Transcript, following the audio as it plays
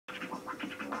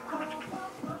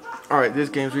Alright, this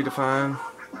game's Redefined.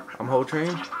 I'm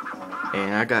Holtrain,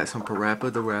 and I got some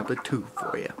PaRappa the Rapper 2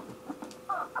 for you.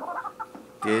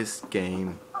 This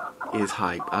game is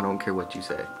hype. I don't care what you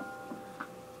say.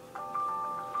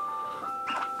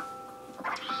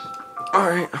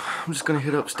 Alright, I'm just gonna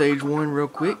hit up stage 1 real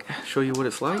quick, show you what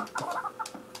it's like.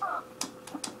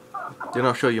 Then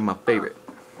I'll show you my favorite.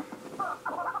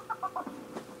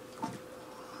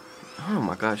 Oh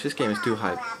my gosh, this game is too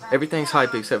hype. Everything's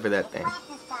hype except for that thing.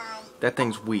 That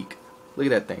thing's weak. Look at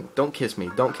that thing. Don't kiss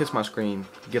me. Don't kiss my screen.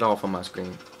 Get off of my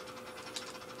screen.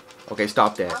 Okay,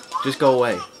 stop that. Just go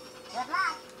away.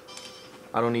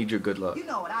 I don't need your good luck. You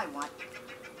know what I want.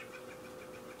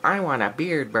 I want a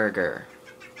beard burger.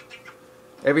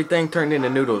 Everything turned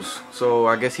into noodles, so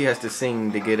I guess he has to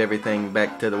sing to get everything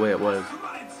back to the way it was.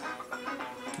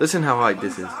 Listen how hype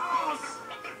this is.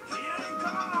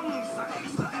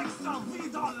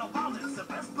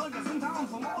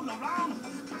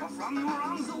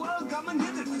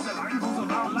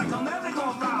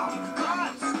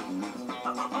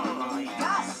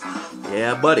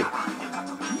 Yeah, buddy.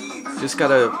 You just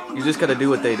gotta do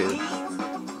what they do.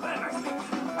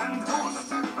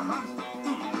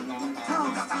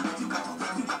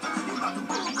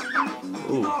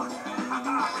 Ooh.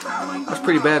 That's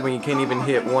pretty bad when you can't even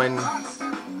hit one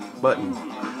button.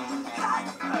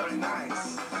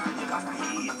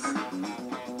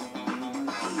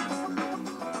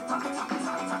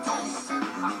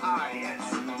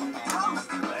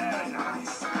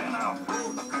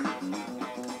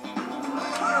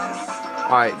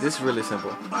 Alright, this is really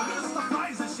simple.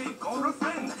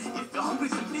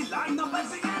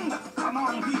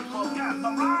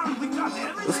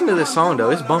 Listen to this song though,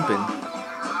 it's bumping.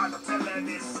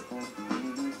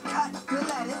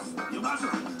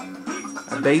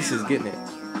 The bass is getting it.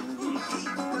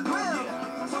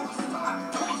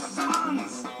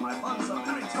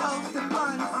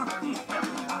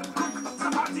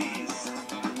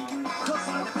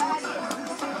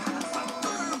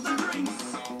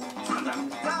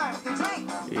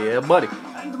 Yeah, buddy.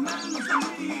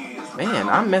 Man,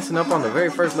 I'm messing up on the very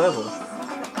first level.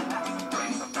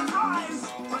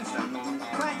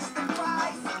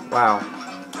 Wow.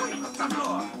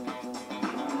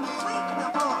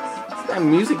 That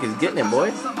music is getting it,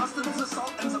 boy.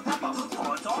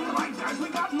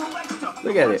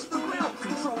 Look at it.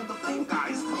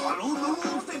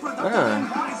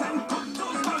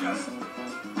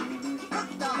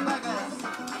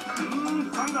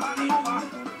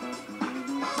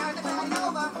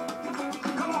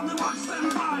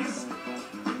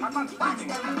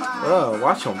 Oh,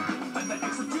 watch them.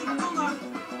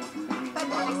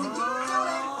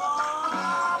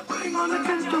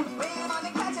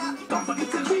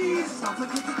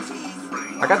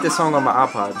 I got this song on my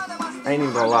iPod. I ain't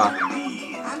even gonna lie.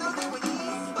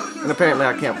 And apparently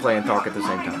I can't play and talk at the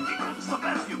same time.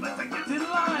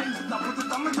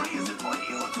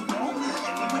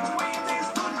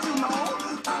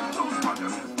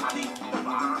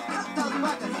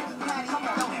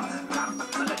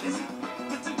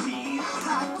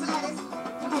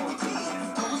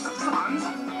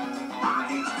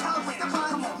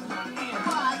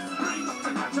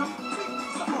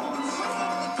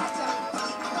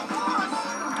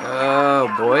 Oh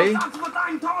boy.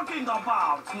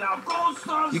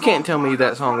 You can't tell me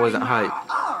that song wasn't hype.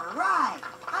 Alright,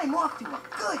 I'm off to a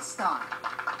good start.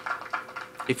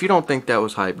 If you don't think that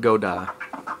was hype, go die.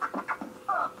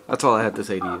 That's all I have to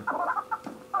say to you.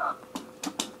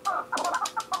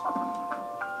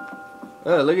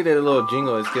 Oh, look at that little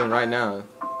jingle it's giving right now.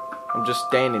 I'm just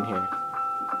standing here.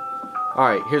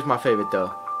 Alright, here's my favorite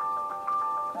though.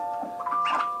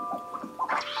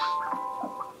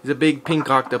 He's a big pink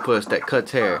octopus that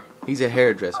cuts hair. He's a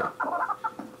hairdresser.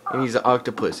 And he's an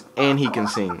octopus. And he can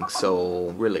sing.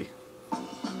 So, really.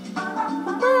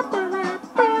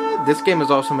 This game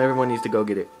is awesome. Everyone needs to go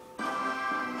get it.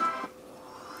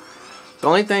 The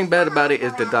only thing bad about it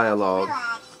is the dialogue.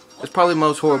 It's probably the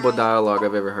most horrible dialogue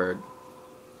I've ever heard.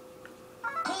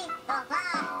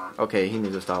 Okay, he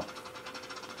needs to stop.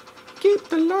 Keep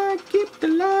the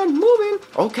line moving.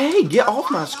 Okay, get off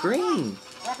my screen.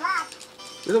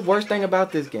 This is the worst thing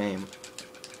about this game.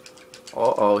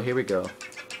 Uh-oh, here we go.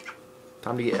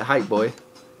 Time to get hype, boy.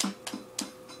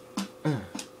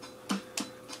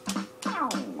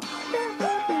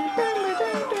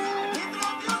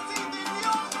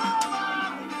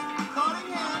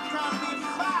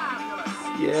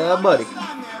 Yeah, buddy.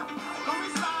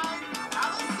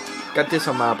 Got this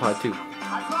on my iPod too.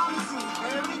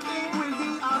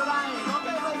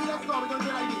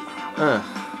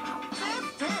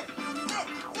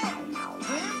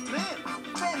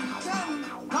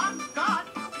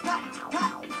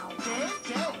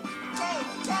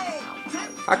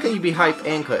 How can you be hype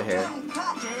and cut hair?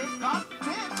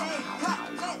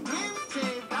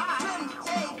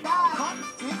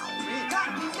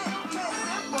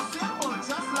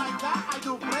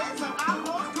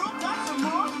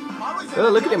 Oh,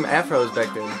 look at them afros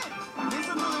back there.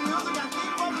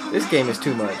 This game is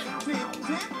too much.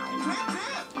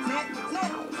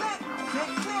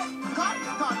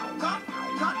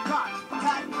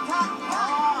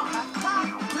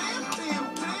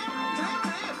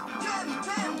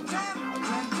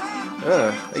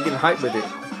 They're getting hyped with it.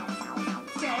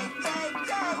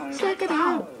 Check it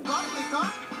out.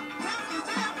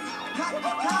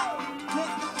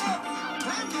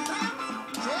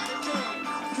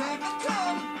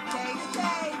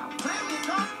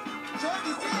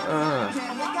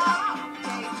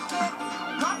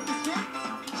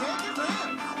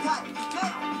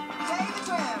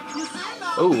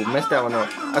 Oh, messed that one up.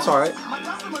 That's alright.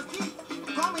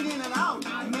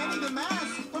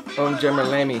 Jimmer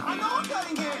Lammy.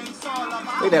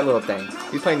 Look at that little thing.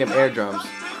 He's playing them air drums.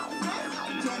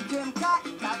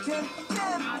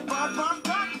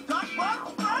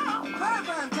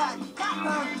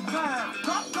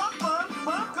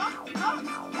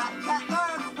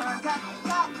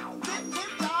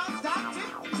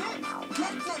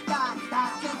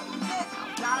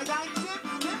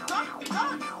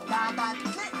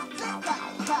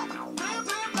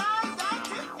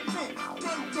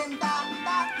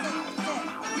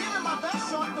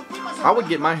 I would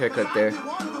get my hair cut there.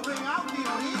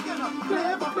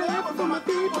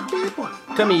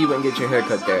 Tell me you wouldn't get your hair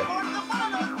cut there.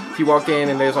 If you walked in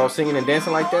and they was all singing and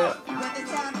dancing like that,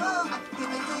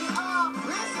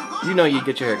 you know you'd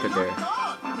get your hair cut there.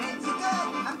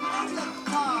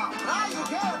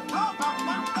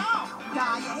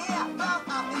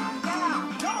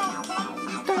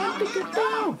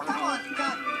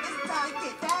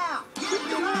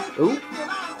 Ooh.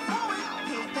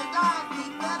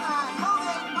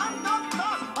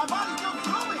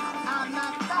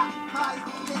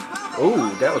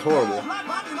 Ooh, that was horrible.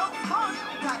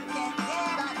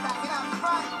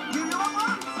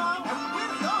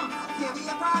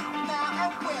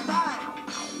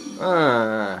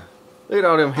 Look at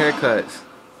all them haircuts.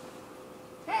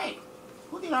 Hey,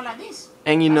 who did all of this?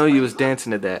 And you know you was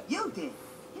dancing to that. You did.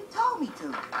 You told me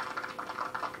to.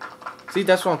 See,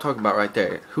 that's what I'm talking about right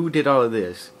there. Who did all of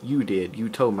this? You did. You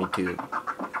told me to.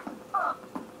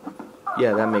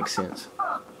 Yeah, that makes sense.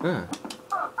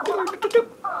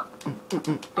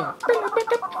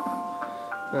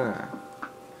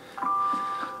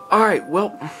 Alright,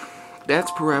 well,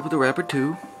 that's PaRappa the Rapper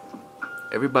 2.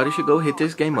 Everybody should go hit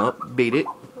this game up, beat it.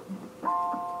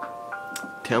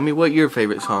 Tell me what your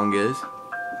favorite song is.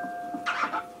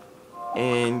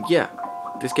 And yeah,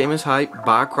 this game is hype.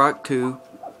 Buy Croc 2.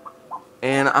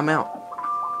 And I'm out.